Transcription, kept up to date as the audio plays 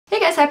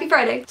guys, happy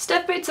Friday!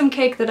 Steph made some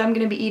cake that I'm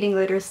gonna be eating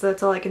later, so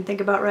that's all I can think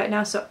about right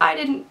now, so I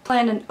didn't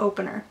plan an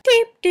opener.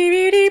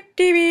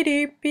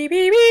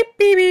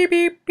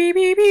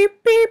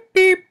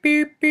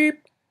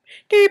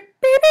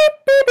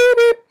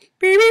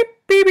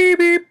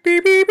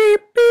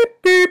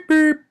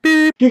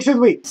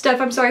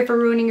 Steph, I'm sorry for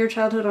ruining your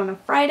childhood on a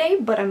Friday,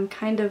 but I'm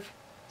kind of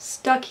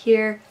stuck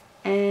here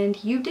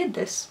and you did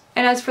this.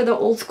 And as for the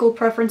old school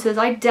preferences,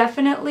 I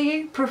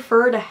definitely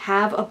prefer to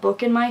have a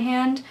book in my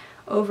hand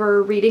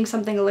over reading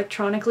something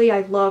electronically.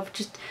 I love,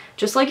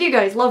 just like you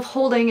guys, love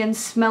holding and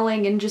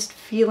smelling and just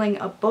feeling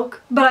a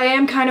book. But I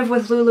am kind of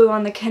with Lulu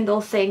on the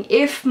Kindle thing.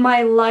 If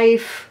my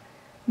life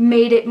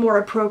made it more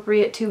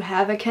appropriate to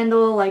have a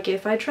Kindle, like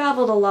if I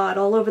traveled a lot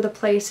all over the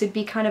place, it'd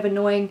be kind of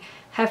annoying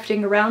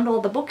hefting around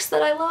all the books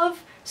that I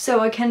love,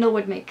 so a Kindle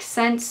would make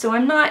sense. So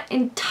I'm not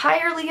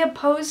entirely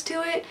opposed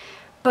to it,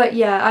 but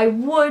yeah, I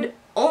would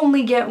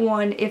only get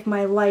one if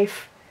my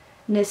life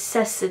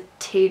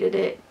necessitated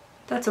it.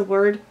 That's a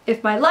word.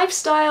 If my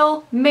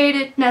lifestyle made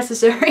it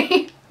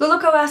necessary.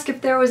 Luluko asked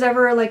if there was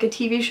ever like a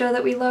TV show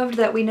that we loved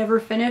that we never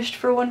finished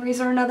for one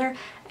reason or another,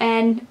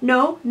 and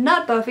no,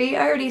 not Buffy.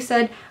 I already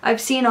said I've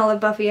seen all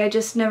of Buffy, I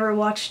just never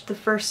watched the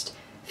first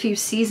few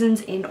seasons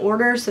in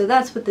order, so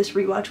that's what this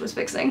rewatch was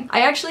fixing.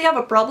 I actually have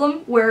a problem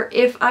where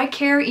if I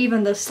care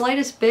even the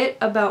slightest bit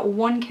about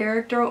one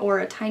character or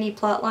a tiny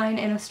plot line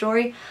in a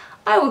story,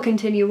 I will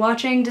continue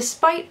watching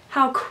despite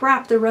how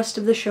crap the rest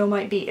of the show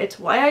might be. It's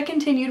why I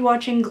continued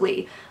watching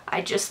Glee.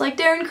 I just like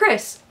Darren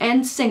Criss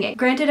and singing.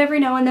 Granted, every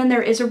now and then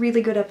there is a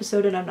really good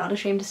episode and I'm not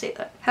ashamed to say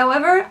that.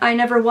 However, I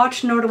never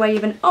watched nor do I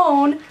even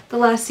own the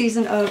last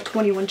season of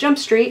 21 Jump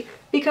Street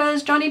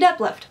because Johnny Depp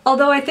left.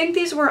 Although I think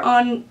these were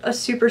on a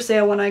super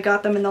sale when I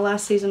got them and the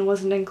last season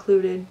wasn't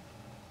included,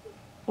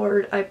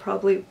 or I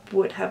probably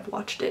would have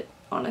watched it,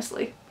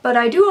 honestly. But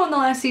I do own the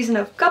last season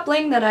of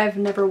Coupling that I've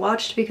never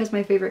watched because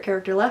my favorite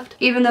character left,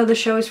 even though the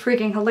show is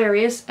freaking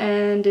hilarious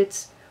and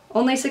it's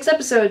only 6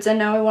 episodes and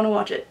now I want to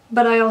watch it.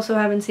 But I also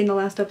haven't seen the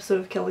last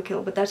episode of Kill la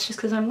Kill, but that's just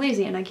because I'm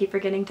lazy and I keep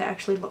forgetting to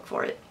actually look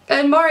for it.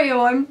 And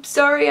Mario, I'm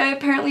sorry I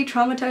apparently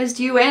traumatized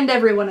you and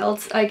everyone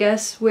else, I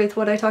guess, with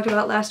what I talked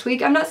about last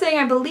week. I'm not saying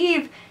I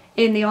believe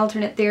in the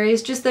alternate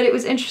theories, just that it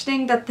was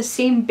interesting that the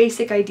same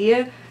basic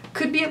idea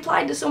could be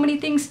applied to so many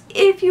things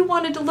if you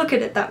wanted to look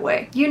at it that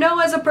way. You know,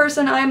 as a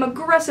person, I am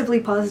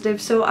aggressively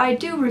positive, so I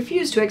do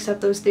refuse to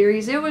accept those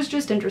theories. It was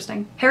just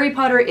interesting. Harry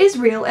Potter is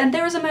real, and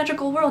there is a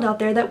magical world out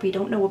there that we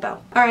don't know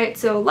about. Alright,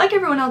 so like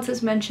everyone else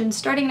has mentioned,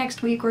 starting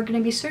next week we're going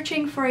to be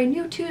searching for a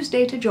new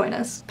Tuesday to join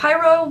us.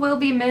 Pyro will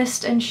be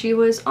missed, and she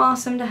was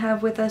awesome to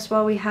have with us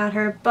while we had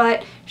her,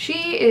 but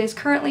she is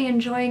currently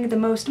enjoying the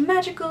most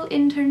magical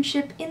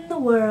internship in the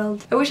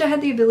world. I wish I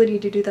had the ability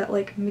to do that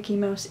like Mickey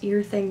Mouse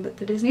ear thing that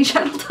the Disney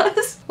Channel does.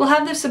 We'll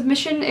have the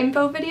submission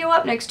info video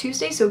up next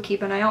Tuesday, so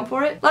keep an eye out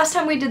for it. Last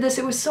time we did this,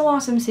 it was so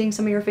awesome seeing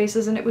some of your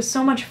faces, and it was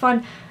so much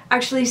fun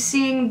actually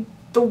seeing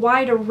the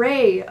wide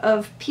array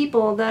of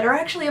people that are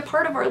actually a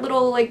part of our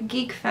little like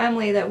geek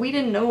family that we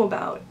didn't know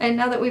about. And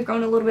now that we've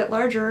grown a little bit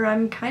larger,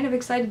 I'm kind of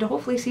excited to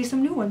hopefully see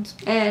some new ones.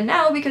 And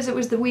now, because it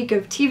was the week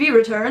of TV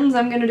returns,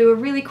 I'm gonna do a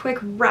really quick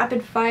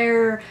rapid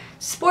fire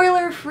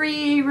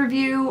spoiler-free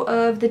review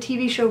of the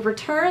TV show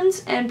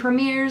returns and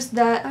premieres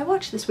that I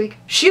watched this week.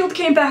 S.H.I.E.L.D.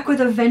 came back with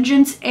a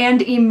vengeance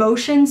and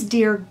emotions,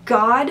 dear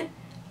God.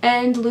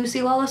 And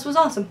Lucy Lawless was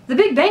awesome. The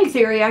Big Bang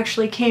Theory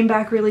actually came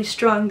back really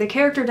strong. The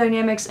character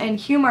dynamics and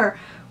humor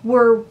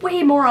were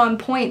way more on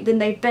point than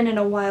they've been in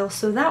a while,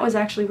 so that was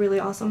actually really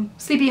awesome.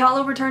 Sleepy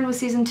Hollow returned with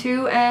season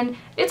 2, and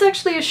it's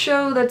actually a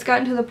show that's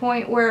gotten to the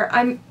point where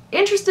I'm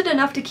interested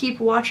enough to keep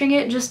watching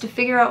it just to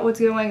figure out what's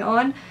going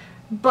on,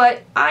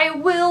 but I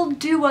will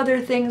do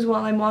other things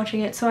while I'm watching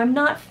it, so I'm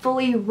not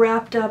fully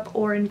wrapped up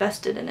or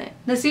invested in it.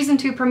 The season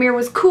 2 premiere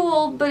was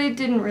cool, but it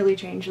didn't really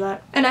change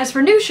that. And as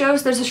for new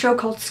shows, there's a show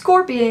called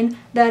Scorpion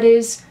that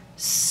is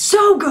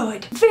so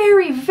good!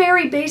 Very,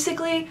 very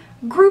basically,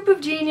 group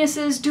of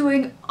geniuses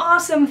doing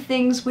awesome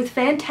things with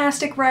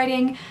fantastic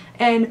writing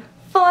and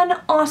fun,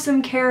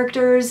 awesome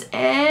characters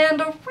and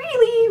a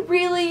really,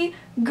 really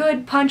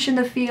good punch in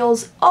the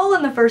feels, all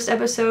in the first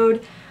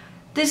episode.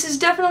 This is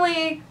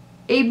definitely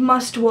a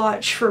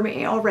must-watch for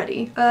me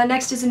already.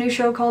 Next is a new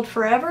show called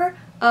Forever.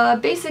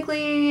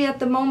 Basically, at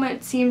the moment,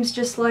 it seems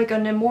just like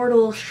an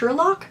immortal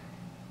Sherlock.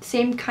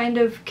 Same kind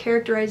of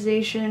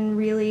characterization,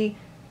 really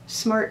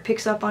smart,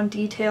 picks up on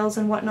details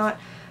and whatnot.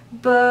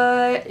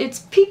 But it's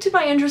piqued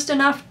my interest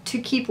enough to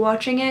keep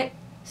watching it,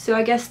 so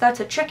I guess that's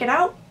a check it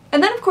out.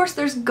 And then of course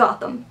there's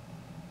Gotham.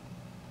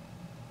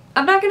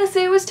 I'm not gonna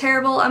say it was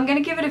terrible, I'm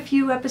gonna give it a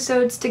few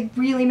episodes to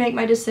really make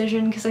my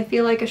decision because I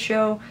feel like a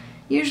show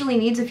usually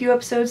needs a few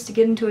episodes to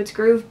get into its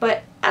groove,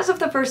 but as of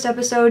the first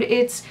episode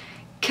it's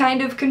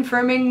kind of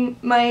confirming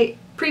my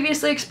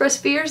previously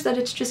expressed fears that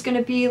it's just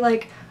gonna be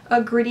like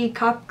a gritty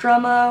cop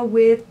drama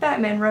with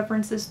Batman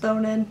references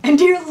thrown in. And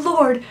dear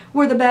lord,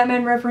 were the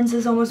Batman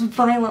references almost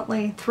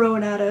violently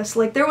thrown at us.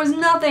 Like, there was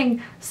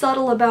nothing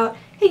subtle about,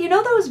 hey, you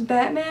know those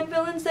Batman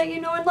villains that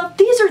you know and love?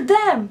 These are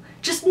them!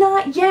 Just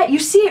not yet. You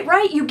see it,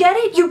 right? You get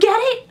it? You get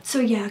it? So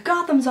yeah,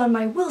 Gotham's on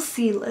my we'll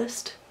see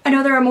list. I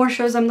know there are more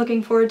shows I'm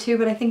looking forward to,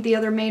 but I think the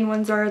other main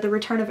ones are the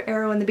return of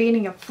Arrow and the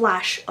beginning of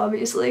Flash,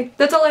 obviously.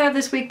 That's all I have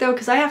this week though,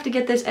 because I have to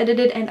get this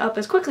edited and up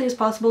as quickly as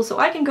possible so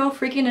I can go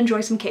freaking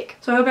enjoy some cake.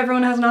 So I hope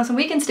everyone has an awesome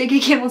weekend, stay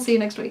geeky, and we'll see you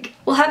next week.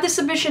 We'll have the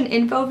submission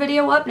info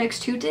video up next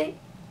Tuesday.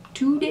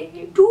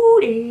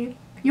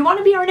 You want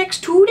to be our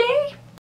next Tuesday?